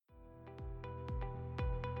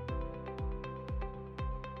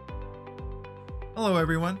Hello,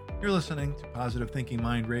 everyone. You're listening to Positive Thinking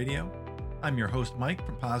Mind Radio. I'm your host, Mike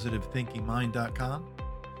from PositiveThinkingMind.com.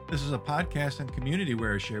 This is a podcast and community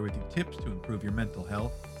where I share with you tips to improve your mental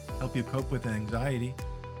health, help you cope with anxiety,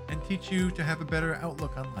 and teach you to have a better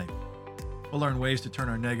outlook on life. We'll learn ways to turn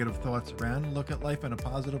our negative thoughts around and look at life in a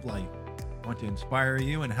positive light. I want to inspire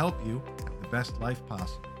you and help you have the best life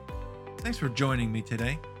possible. Thanks for joining me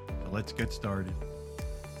today. So let's get started.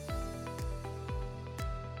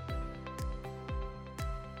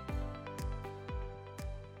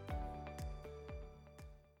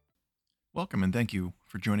 Welcome and thank you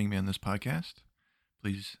for joining me on this podcast.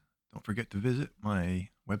 Please don't forget to visit my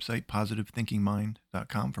website,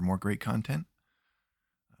 PositiveThinkingMind.com, for more great content.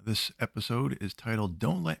 This episode is titled,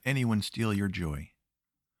 Don't Let Anyone Steal Your Joy.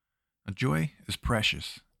 Now, joy is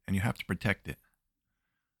precious and you have to protect it.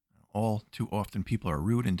 All too often people are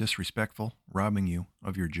rude and disrespectful, robbing you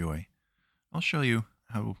of your joy. I'll show you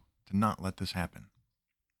how to not let this happen.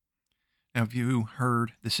 Now, have you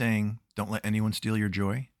heard the saying, don't let anyone steal your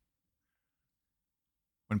joy?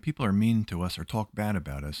 When people are mean to us or talk bad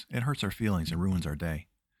about us, it hurts our feelings and ruins our day.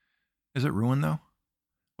 Is it ruined though?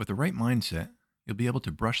 With the right mindset, you'll be able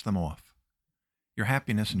to brush them off. Your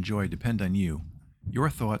happiness and joy depend on you, your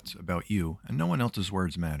thoughts about you, and no one else's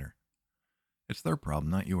words matter. It's their problem,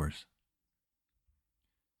 not yours.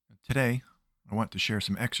 Today, I want to share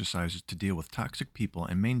some exercises to deal with toxic people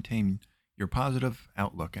and maintain your positive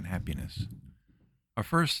outlook and happiness. Our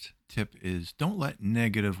first tip is don't let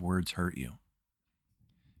negative words hurt you.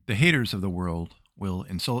 The haters of the world will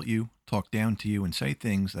insult you, talk down to you, and say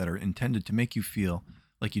things that are intended to make you feel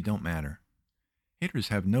like you don't matter. Haters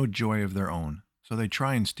have no joy of their own, so they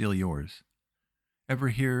try and steal yours. Ever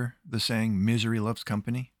hear the saying, misery loves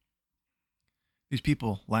company? These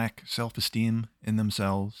people lack self-esteem in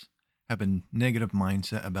themselves, have a negative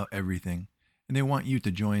mindset about everything, and they want you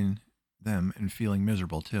to join them in feeling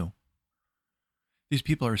miserable too. These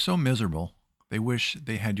people are so miserable, they wish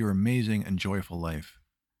they had your amazing and joyful life.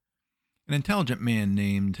 An intelligent man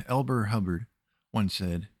named Elber Hubbard once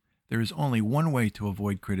said, there is only one way to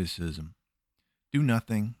avoid criticism. Do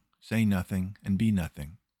nothing, say nothing, and be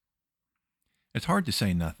nothing. It's hard to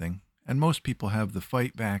say nothing, and most people have the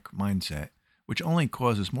fight back mindset, which only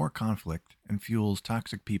causes more conflict and fuels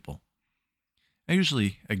toxic people. I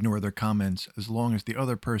usually ignore their comments as long as the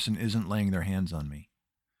other person isn't laying their hands on me.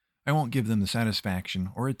 I won't give them the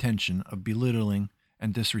satisfaction or attention of belittling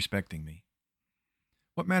and disrespecting me.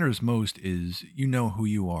 What matters most is you know who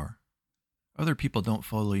you are. Other people don't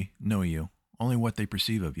fully know you, only what they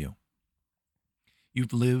perceive of you.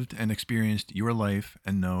 You've lived and experienced your life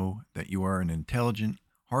and know that you are an intelligent,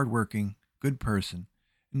 hardworking, good person,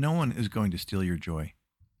 and no one is going to steal your joy.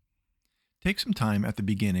 Take some time at the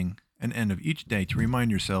beginning and end of each day to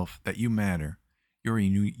remind yourself that you matter. You're a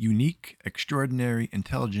unique, extraordinary,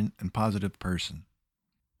 intelligent, and positive person.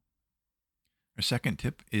 Our second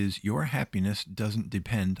tip is your happiness doesn't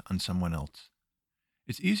depend on someone else.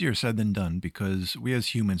 It's easier said than done because we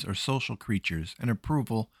as humans are social creatures and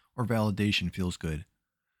approval or validation feels good.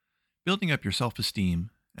 Building up your self-esteem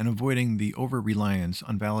and avoiding the over-reliance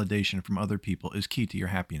on validation from other people is key to your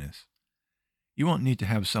happiness. You won't need to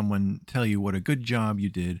have someone tell you what a good job you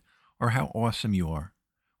did or how awesome you are.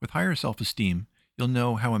 With higher self-esteem, you'll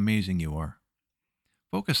know how amazing you are.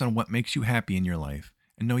 Focus on what makes you happy in your life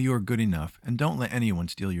and know you are good enough, and don't let anyone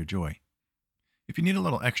steal your joy. If you need a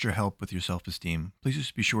little extra help with your self-esteem, please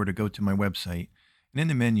just be sure to go to my website, and in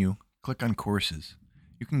the menu, click on Courses.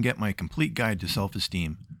 You can get my complete guide to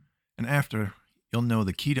self-esteem, and after, you'll know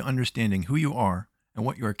the key to understanding who you are and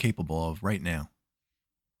what you are capable of right now.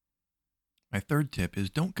 My third tip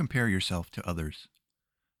is don't compare yourself to others.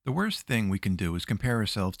 The worst thing we can do is compare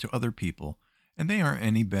ourselves to other people, and they aren't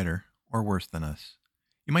any better or worse than us.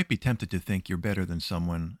 You might be tempted to think you're better than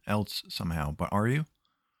someone else somehow, but are you?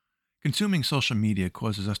 Consuming social media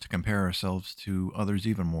causes us to compare ourselves to others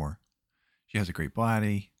even more. She has a great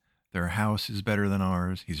body. Their house is better than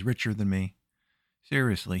ours. He's richer than me.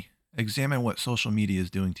 Seriously, examine what social media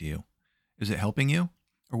is doing to you. Is it helping you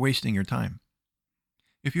or wasting your time?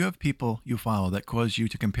 If you have people you follow that cause you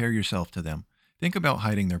to compare yourself to them, think about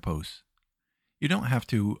hiding their posts. You don't have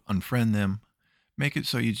to unfriend them. Make it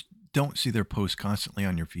so you don't see their posts constantly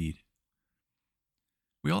on your feed.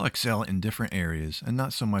 We all excel in different areas and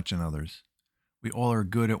not so much in others. We all are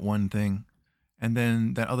good at one thing, and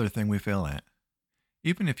then that other thing we fail at.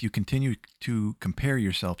 Even if you continue to compare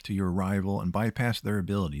yourself to your rival and bypass their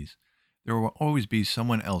abilities, there will always be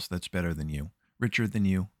someone else that's better than you, richer than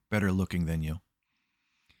you, better looking than you.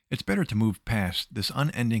 It's better to move past this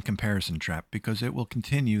unending comparison trap because it will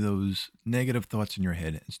continue those negative thoughts in your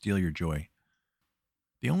head and steal your joy.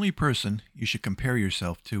 The only person you should compare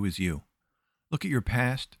yourself to is you. Look at your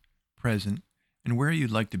past, present, and where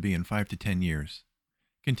you'd like to be in 5 to 10 years.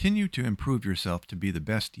 Continue to improve yourself to be the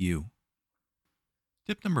best you.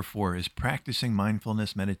 Tip number 4 is practicing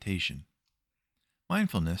mindfulness meditation.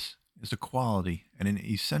 Mindfulness is a quality and an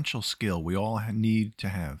essential skill we all need to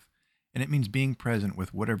have, and it means being present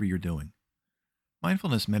with whatever you're doing.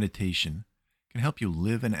 Mindfulness meditation can help you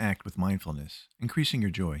live and act with mindfulness, increasing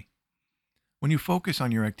your joy. When you focus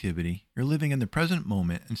on your activity, you're living in the present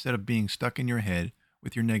moment instead of being stuck in your head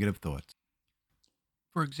with your negative thoughts.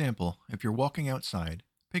 For example, if you're walking outside,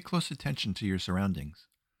 pay close attention to your surroundings.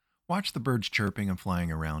 Watch the birds chirping and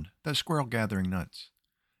flying around, that squirrel gathering nuts.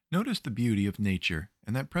 Notice the beauty of nature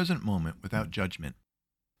and that present moment without judgment.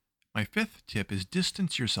 My 5th tip is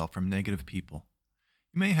distance yourself from negative people.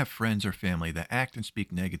 You may have friends or family that act and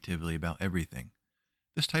speak negatively about everything.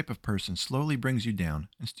 This type of person slowly brings you down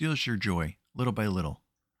and steals your joy little by little.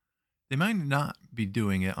 They might not be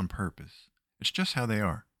doing it on purpose. It's just how they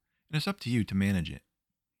are, and it's up to you to manage it.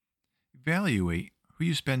 Evaluate who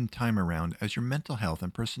you spend time around as your mental health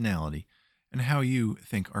and personality and how you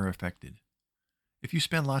think are affected. If you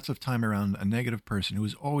spend lots of time around a negative person who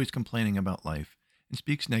is always complaining about life and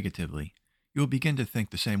speaks negatively, you will begin to think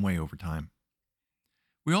the same way over time.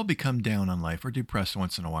 We all become down on life or depressed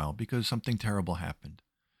once in a while because something terrible happened.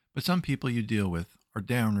 But some people you deal with are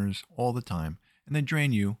downers all the time, and they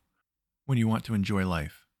drain you when you want to enjoy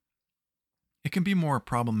life. It can be more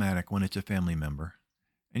problematic when it's a family member,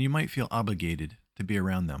 and you might feel obligated to be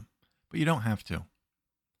around them, but you don't have to.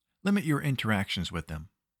 Limit your interactions with them.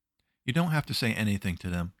 You don't have to say anything to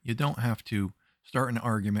them. You don't have to start an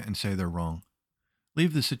argument and say they're wrong.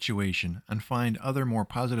 Leave the situation and find other more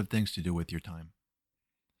positive things to do with your time.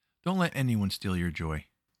 Don't let anyone steal your joy.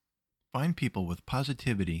 Find people with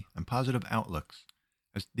positivity and positive outlooks,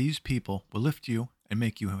 as these people will lift you and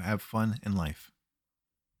make you have fun in life.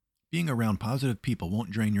 Being around positive people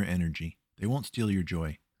won't drain your energy. They won't steal your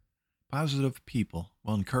joy. Positive people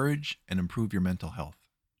will encourage and improve your mental health.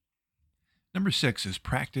 Number 6 is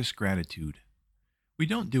practice gratitude. We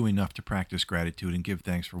don't do enough to practice gratitude and give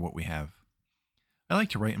thanks for what we have. I like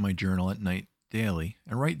to write in my journal at night daily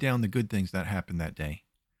and write down the good things that happened that day.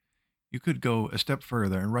 You could go a step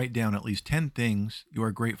further and write down at least 10 things you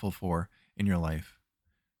are grateful for in your life.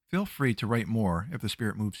 Feel free to write more if the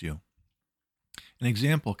spirit moves you. An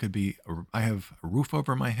example could be, I have a roof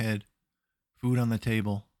over my head, food on the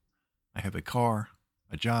table, I have a car,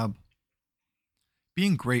 a job.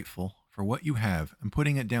 Being grateful for what you have and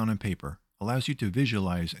putting it down on paper allows you to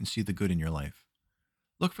visualize and see the good in your life.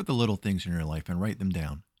 Look for the little things in your life and write them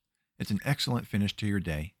down. It's an excellent finish to your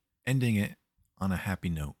day, ending it on a happy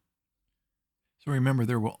note. So remember,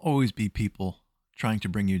 there will always be people trying to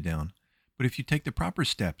bring you down. But if you take the proper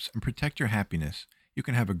steps and protect your happiness, you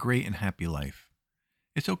can have a great and happy life.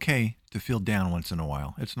 It's okay to feel down once in a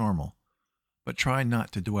while. It's normal. But try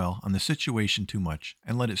not to dwell on the situation too much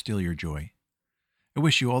and let it steal your joy. I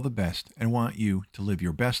wish you all the best and want you to live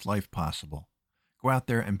your best life possible. Go out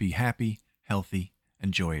there and be happy, healthy,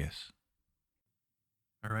 and joyous.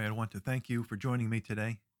 All right, I want to thank you for joining me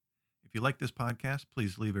today. If you like this podcast,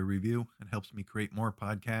 please leave a review. It helps me create more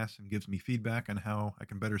podcasts and gives me feedback on how I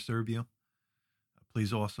can better serve you.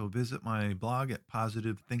 Please also visit my blog at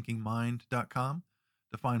positivethinkingmind.com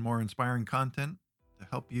to find more inspiring content to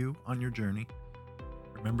help you on your journey.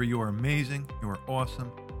 Remember, you are amazing, you are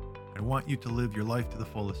awesome. I want you to live your life to the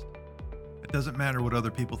fullest. It doesn't matter what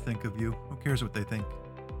other people think of you. Who cares what they think?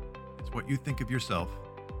 It's what you think of yourself.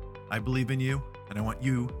 I believe in you, and I want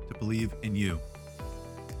you to believe in you.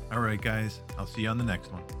 All right, guys, I'll see you on the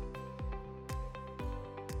next one.